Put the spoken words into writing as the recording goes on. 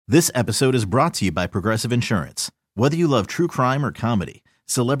This episode is brought to you by Progressive Insurance. Whether you love true crime or comedy,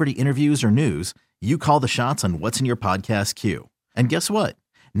 celebrity interviews or news, you call the shots on what's in your podcast queue. And guess what?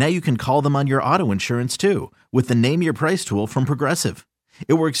 Now you can call them on your auto insurance too with the Name Your Price tool from Progressive.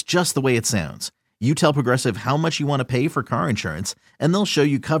 It works just the way it sounds. You tell Progressive how much you want to pay for car insurance, and they'll show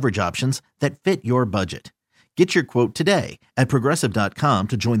you coverage options that fit your budget. Get your quote today at Progressive.com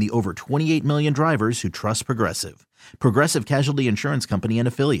to join the over 28 million drivers who trust Progressive. Progressive Casualty Insurance Company and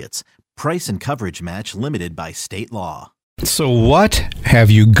Affiliates. Price and coverage match limited by state law. So what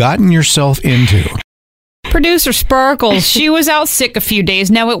have you gotten yourself into? Producer Sparkles, she was out sick a few days.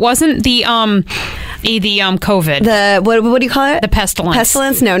 Now, it wasn't the COVID. The, what do you call it? The pestilence.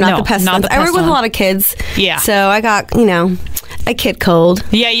 Pestilence? No, not the pestilence. I work with a lot of kids. Yeah. So I got, a kid cold.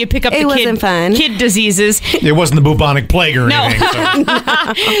 Yeah, you pick up it wasn't fun. Kid diseases. It wasn't the bubonic plague or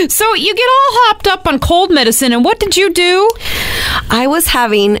anything. So you get all hopped up on cold medicine, and what did you do? I was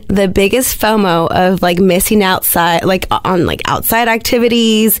having the biggest FOMO of missing outside, on outside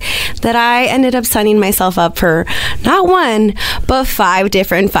activities, that I ended up signing myself up for not one, but 5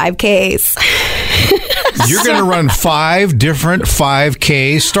 different 5Ks. You're going to run 5 different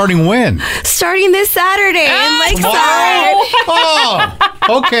 5Ks starting when? Starting this Saturday in Lakeside. Oh,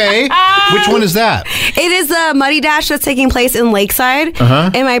 okay. Which one is that? It is the Muddy Dash that's taking place in Lakeside.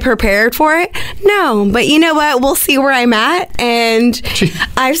 Am I prepared for it? No, but you know what? We'll see where I'm at, and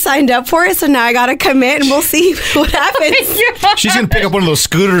I've signed up for it, so now I got to commit, and we'll see what happens. She's going to pick up one of those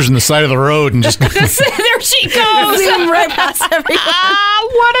scooters on the side of the road and just... There she goes. Zoom right past everyone.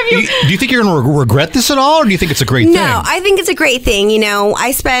 What have you... Do you think you're going to regret this at all, or do you think it's a great thing? No, I think it's a great thing.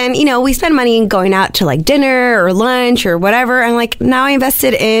 We spend money going out to dinner or lunch or whatever, and now I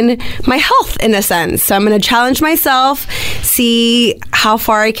invested in my health in a sense. So I'm going to challenge myself, see how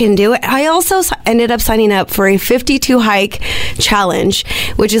far I can do it. I also ended up signing up for a 52 hike challenge,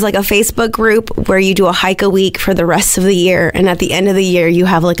 which is a Facebook group where you do a hike a week for the rest of the year, and at the end of the year you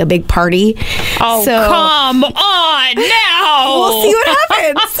have a big party. Oh, so, come on now. We'll see what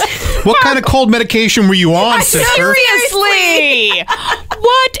happens. What kind of cold medication were you on, sister? Seriously.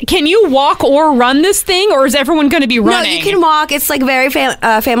 What? Can you walk or run this thing, or is everyone going to be running? No, you can walk. It's very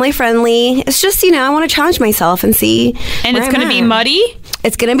family friendly. It's just, I want to challenge myself and see. And it's going to be muddy?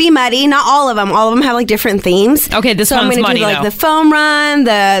 It's going to be muddy. Not all of them. All of them have different themes. Okay, this one's I'm muddy, do the foam run,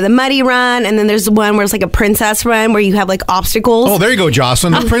 the muddy run, and then there's one where it's a princess run where you have obstacles. Oh, there you go,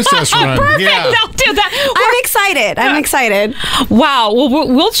 Jocelyn. The princess run. Perfect. Yeah. I'll do that. I'm excited. Wow. Well,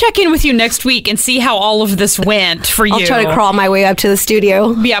 we'll check in with you next week and see how all of this went for you. I'll try to crawl my way up to the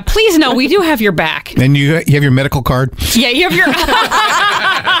studio. Yeah, please know we do have your back. And you have your medical card? Yeah, you have your...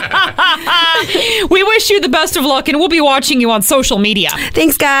 We wish you the best of luck, and we'll be watching you on social media.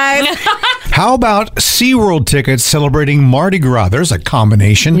 Thanks, guys. How about SeaWorld tickets celebrating Mardi Gras? There's a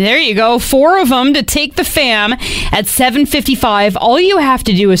combination. There you go. 4 of them to take the fam at 7:55. All you have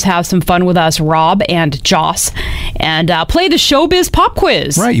to do is have some fun with us, Rob and Joss, and play the Showbiz Pop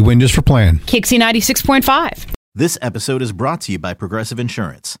Quiz. Right, you win just for playing. Kixie 96.5. This episode is brought to you by Progressive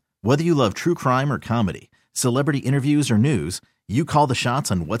Insurance. Whether you love true crime or comedy, celebrity interviews or news, you call the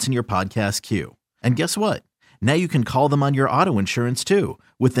shots on what's in your podcast queue. And guess what? Now you can call them on your auto insurance too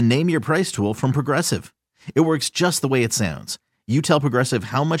with the Name Your Price tool from Progressive. It works just the way it sounds. You tell Progressive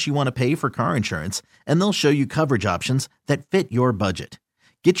how much you want to pay for car insurance, and they'll show you coverage options that fit your budget.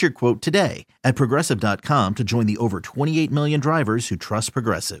 Get your quote today at Progressive.com to join the over 28 million drivers who trust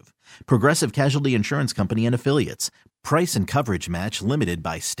Progressive. Progressive Casualty Insurance Company and Affiliates. Price and coverage match limited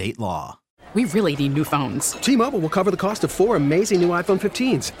by state law. We really need new phones. T-Mobile will cover the cost of 4 amazing new iPhone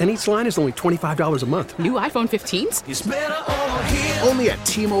 15s, and each line is only $25 a month. New iPhone 15s? It's better over here. Only at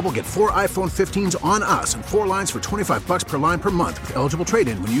T-Mobile, get 4 iPhone 15s on us and 4 lines for $25 per line per month with eligible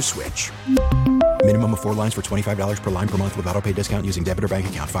trade-in when you switch. Minimum of 4 lines for $25 per line per month with autopay discount using debit or bank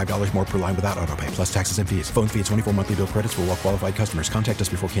account. $5 more per line without autopay, plus taxes and fees. Phone fee at 24 monthly bill credits for well-qualified customers. Contact us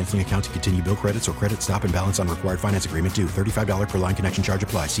before canceling account to continue bill credits or credit stop and balance on required finance agreement due. $35 per line connection charge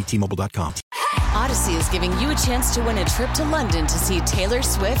applies. See T-Mobile.com. Odyssey is giving you a chance to win a trip to London to see Taylor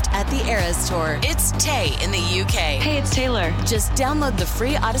Swift at the Eras Tour. It's Tay in the UK. Hey, it's Taylor. Just download the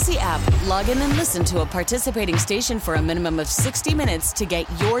free Odyssey app, log in and listen to a participating station for a minimum of 60 minutes to get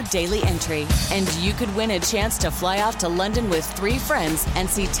your daily entry. And you could win a chance to fly off to London with 3 friends and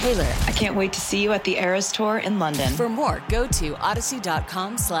see Taylor. I can't wait to see you at the Eras Tour in London. For more, go to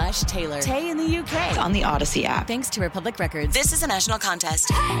odyssey.com/Taylor. Tay in the UK. It's on the Odyssey app. Thanks to Republic Records. This is a national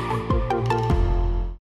contest.